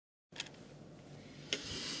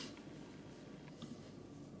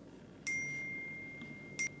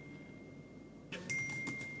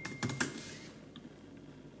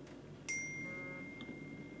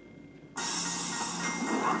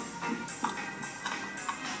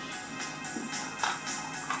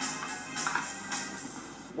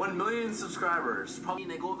1 million subscribers.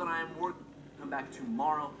 Probably a goal that I am working. Come back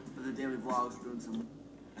tomorrow for the daily vlogs. We're doing some.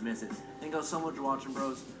 I miss it. Thank you so much for watching,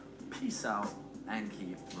 bros. Peace out and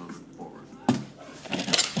keep moving forward.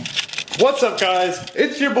 What's up, guys?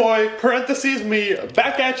 It's your boy, parentheses me,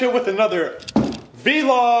 back at you with another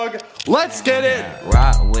vlog. Let's get it.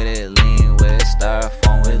 Rock with it, lean with it,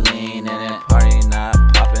 styrofoam with lean in it. Party not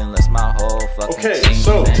popping, let's my whole fucking Okay, team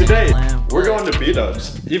so in it. today we're going to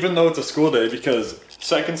B-dubs, even though it's a school day because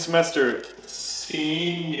second semester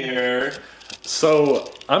senior.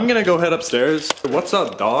 So I'm gonna go head upstairs. What's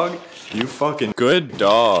up, dog? You fucking good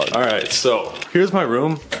dog. All right, so here's my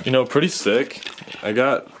room. You know, pretty sick. I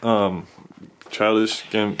got childish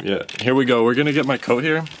game. Yeah, here we go. We're gonna get my coat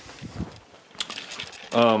here.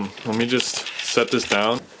 Let me just set this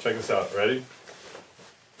down. Check this out. Ready?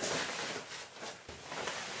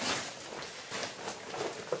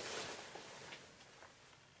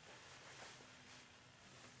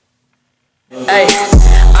 Hey,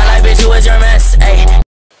 I like bitch, you was your mess. Hey.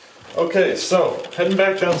 Okay, so heading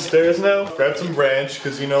back downstairs now. Grab some ranch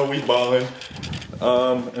because you know we ballin'.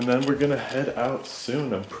 And then we're gonna head out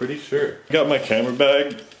soon. I'm pretty sure. Got my camera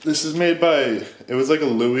bag. This is made by. It was like a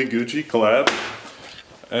Louis Gucci collab,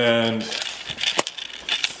 and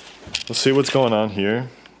we'll see what's going on here.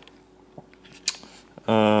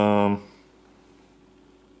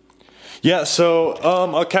 Yeah. So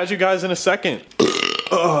I'll catch you guys in a second.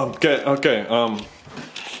 Okay.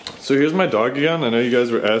 So here's my dog again. I know you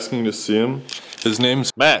guys were asking to see him. His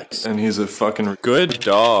name's Max, and he's a fucking good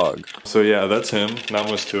dog. So yeah, that's him. Not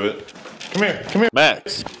much to it. Come here,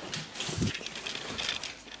 Max.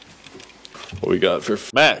 What we got for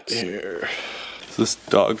Max here? Is this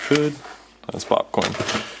dog food? That's popcorn.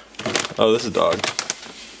 Oh, this is dog.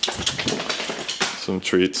 Some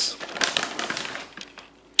treats.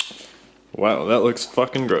 Wow, that looks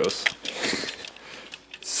fucking gross.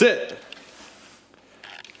 Sit!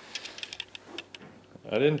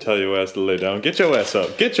 I didn't tell your ass to lay down. Get your ass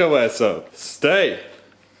up. Get your ass up. Stay.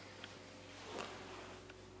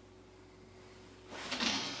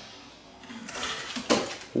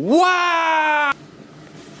 Wow!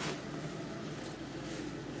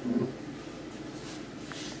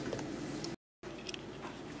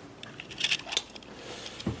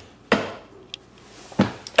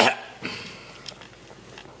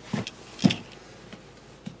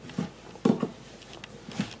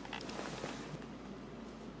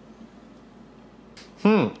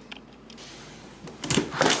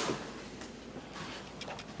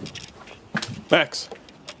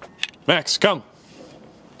 Max, come.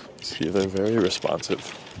 See, they're very responsive.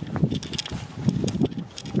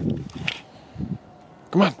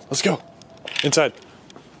 Come on, let's go. Inside.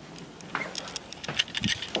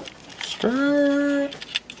 Skirt.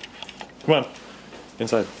 Come on,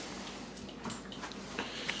 inside.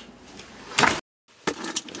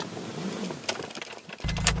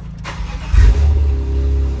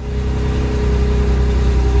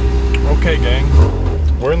 Okay, gang,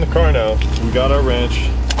 we're in the car now. We got our ranch.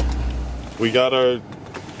 We got our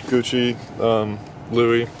Gucci,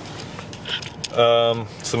 Louis.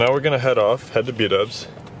 So now we're gonna head to B-dubs.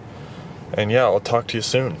 And yeah, I'll talk to you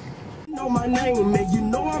soon. You know my name, man. You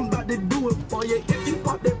know I'm about to do it for you. If you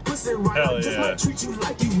pop that pussy right, hell I just yeah. might treat you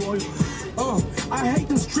like you royal. I hate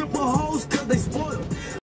them stripper hoes cause they spoil.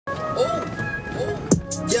 Oh,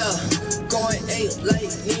 yeah, going 8 like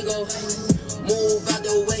nigga. Move out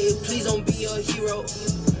the way, please don't be a hero.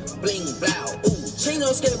 Bling, blow, ooh, chain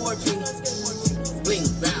on skateboard, P. Bling,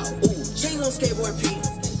 blow, ooh, chain on skateboard, P.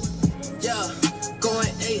 Yeah,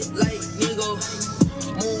 going 8 like nigga.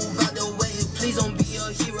 Move out the way, please don't be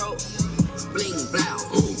a hero. Bling, blow,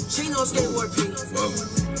 ooh, chain on skateboard, P.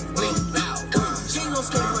 Bling, blow, ooh, chain on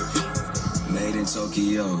skateboard, P. Made in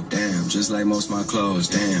Tokyo, damn, just like most my clothes,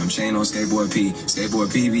 damn. Chain on skateboard P,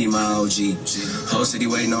 skateboard P be my OG. Whole city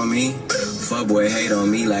waiting on me, fuckboy hate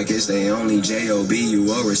on me like it's they only J.O.B.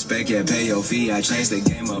 You owe respect, yeah, pay your fee. I changed the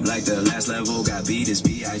game up like the last level, got beat as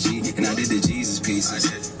B.I.G. And I did the Jesus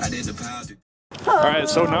pieces, I did the power. Alright,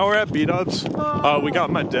 so now we're at B-dubs. We got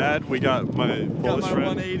my dad, we got my oldest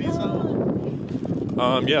friend.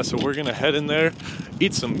 Yeah, so we're gonna head in there,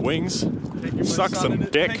 eat some wings, suck some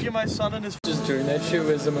dick. Taking my son and his just doing that shit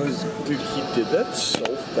was the most. Dude, he did that so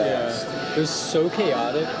fast. Yeah, it was so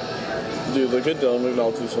chaotic. Dude, look at Dylan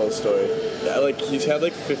McNulty's whole story. Yeah, like he's had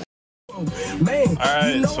like 50.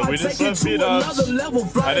 Alright, so we just left B-dubs.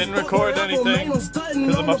 I didn't record anything because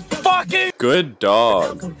I'm a fucking good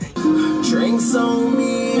dog. Drinks on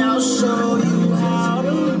me, I'll show you how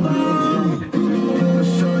to buy.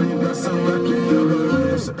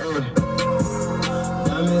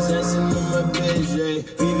 Diamonds dancing in my bitch,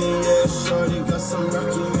 VVS, shorty got some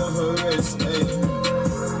rocky.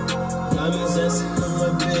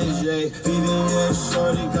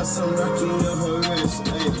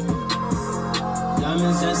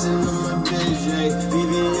 Diamonds dancing on my bitch, ayy.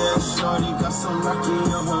 VVS shorty got some rocky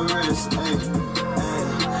on her wrist, ayy.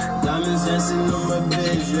 Diamonds dancing on my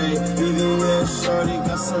bitch, ayy. VVS shorty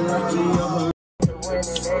got some rocky on her.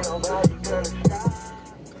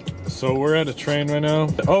 So we're at a train right now.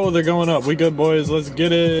 Oh, they're going up. We good, boys. Let's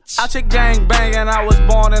get it. I chick gang banging. I was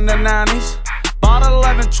born in the 90s. About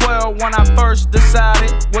 11, 12 when I first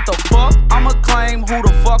decided what the fuck I'ma claim, who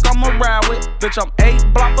the fuck I'ma ride with. Bitch, I'm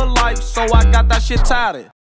 8 block for life, so I got that shit tied.